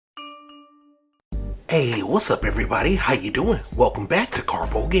Hey, what's up everybody? How you doing? Welcome back to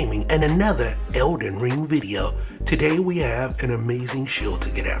Karpo Gaming and another Elden Ring video. Today we have an amazing shield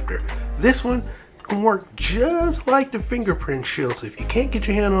to get after. This one can work just like the Fingerprint shield, so if you can't get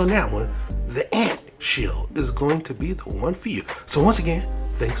your hand on that one, the ant shield is going to be the one for you. So once again,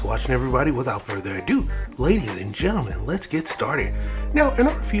 thanks for watching everybody. Without further ado, ladies and gentlemen, let's get started. Now, in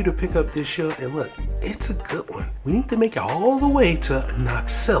order for you to pick up this shield, and look, it's a good one, we need to make it all the way to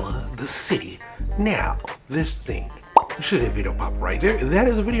Nokstella City. Now, this thing, should have video pop right there. That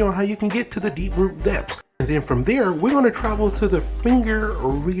is a video on how you can get to the deep root depths. And then from there, we're going to travel to the Finger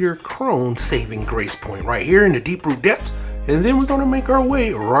Reader Crone saving grace point right here in the deep root depths. And then we're going to make our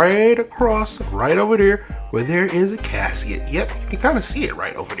way right across, right over there, where there is a casket. Yep, you can kind of see it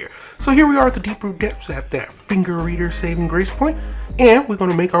right over there. So here we are at the deep root depths at that Finger Reader saving grace point. And we're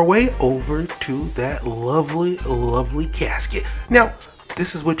going to make our way over to that lovely, lovely casket. Now,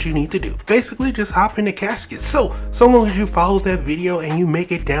 this is what you need to do. Basically, just hop in the casket. So long as you follow that video and you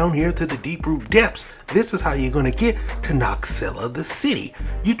make it down here to the deep root depths, this is how you're going to get to Nokstella City.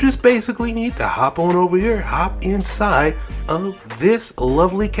 You just basically need to hop on over here, hop inside of this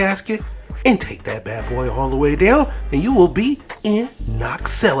lovely casket, and take that bad boy all the way down, and you will be in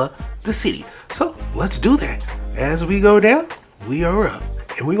Nokstella City. So let's do that. As we go down, we are up.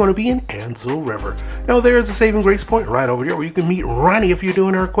 And we're going to be in Ansel River. Now there's a saving grace point right over there where you can meet Ronnie if you're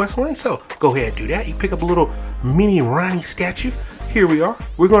doing our quest line. So go ahead and do that. You pick up a little mini Ronnie statue. Here we are.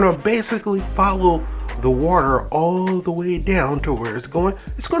 We're going to basically follow the water all the way down to where it's going.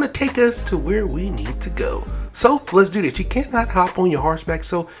 It's going to take us to where we need to go. So let's do this. You cannot hop on your horseback,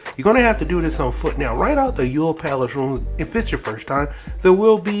 so you're going to have to do this on foot. Now, right out the Yule Palace rooms, if it's your first time, there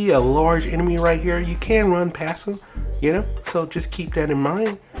will be a large enemy right here. You can run past them, you know, so just keep that in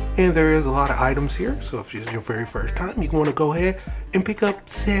mind. And there is a lot of items here, so if it's your very first time, you want to go ahead and pick up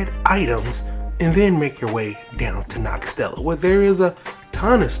said items and then make your way down to Nokstella, where there is a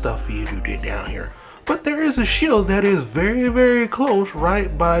ton of stuff for you to do down here. But there is a shield that is very, very close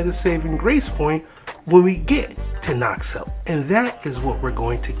right by the saving grace point when we get to Nokstella, and that is what we're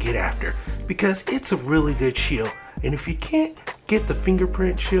going to get after, because it's a really good shield. And if you can't get the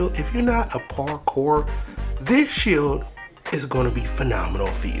Fingerprint shield, if you're not a parkour, this shield is going to be phenomenal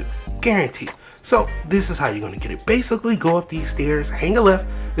for you, guaranteed. So this is how you're going to get it. Basically, go up these stairs, hang a left,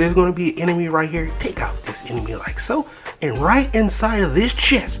 there's going to be an enemy right here. Take out this enemy like so, and right inside of this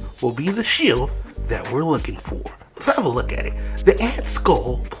chest will be the shield that we're looking for. Let's have a look at it. The Ant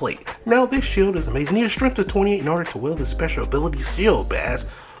Skull Plate. Now this shield is amazing. You need a strength of 28 in order to wield the special ability Shield Bash,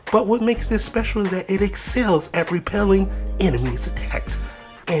 but what makes this special is that it excels at repelling enemies' attacks.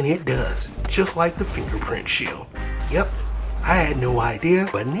 And it does, just like the Fingerprint shield. Yep, I had no idea,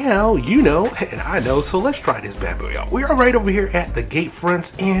 but now you know, and I know, so let's try this bad boy out. We are right over here at the gate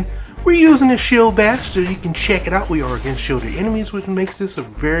fronts, and we're using the Shield Bash, so you can check it out. We are against shielded enemies, which makes this a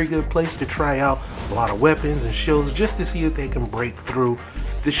very good place to try out a lot of weapons and shields just to see if they can break through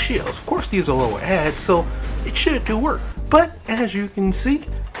the shields. Of course, these are lower adds, so it should do work. But as you can see,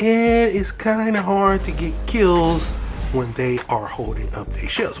 it is kind of hard to get kills when they are holding up their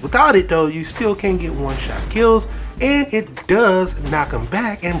shields. Without it though, you still can get one-shot kills, and it does knock them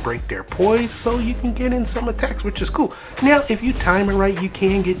back and break their poise, so you can get in some attacks, which is cool. Now, if you time it right, you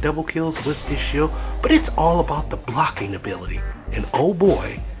can get double kills with this shield, but it's all about the blocking ability. And oh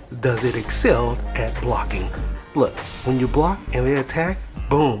boy, does it excel at blocking. Look, when you block and they attack,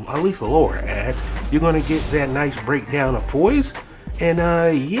 boom, at least the lower adds, you're gonna get that nice breakdown of poise. And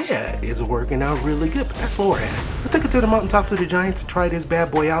yeah, it's working out really good, but that's lower ad. I took it to the mountaintops of the giant to try this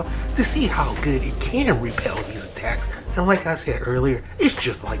bad boy out to see how good it can repel these attacks. And like I said earlier, it's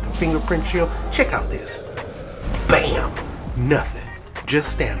just like the Fingerprint shield. Check out this. Bam! Nothing.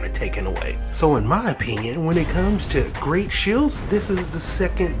 Just stamina taken away. So in my opinion, when it comes to great shields, this is the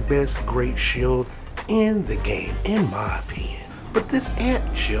second best great shield in the game, in my opinion. But this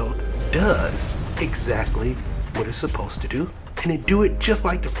ant shield does exactly what it's supposed to do. And it do it just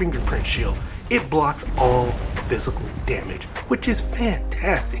like the Fingerprint shield. It blocks all physical damage, which is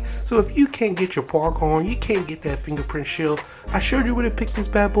fantastic. So if you can't get your parkour on, you can't get that Fingerprint shield, I showed you where to pick this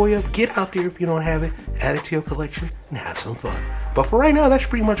bad boy up. Get out there if you don't have it, add it to your collection, and have some fun. But for right now, that's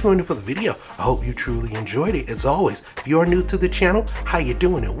pretty much going to do for the video. I hope you truly enjoyed it. As always, if you are new to the channel, how you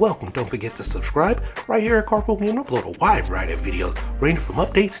doing and welcome. Don't forget to subscribe. Right here at Karpo Gaming, upload a wide variety of videos ranging from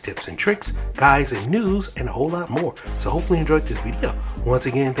updates, tips and tricks, guides and news, and a whole lot more. So hopefully you enjoyed this video. Once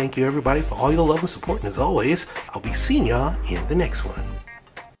again, thank you everybody for all your love and support, and as always, I'll be seeing y'all in the next one.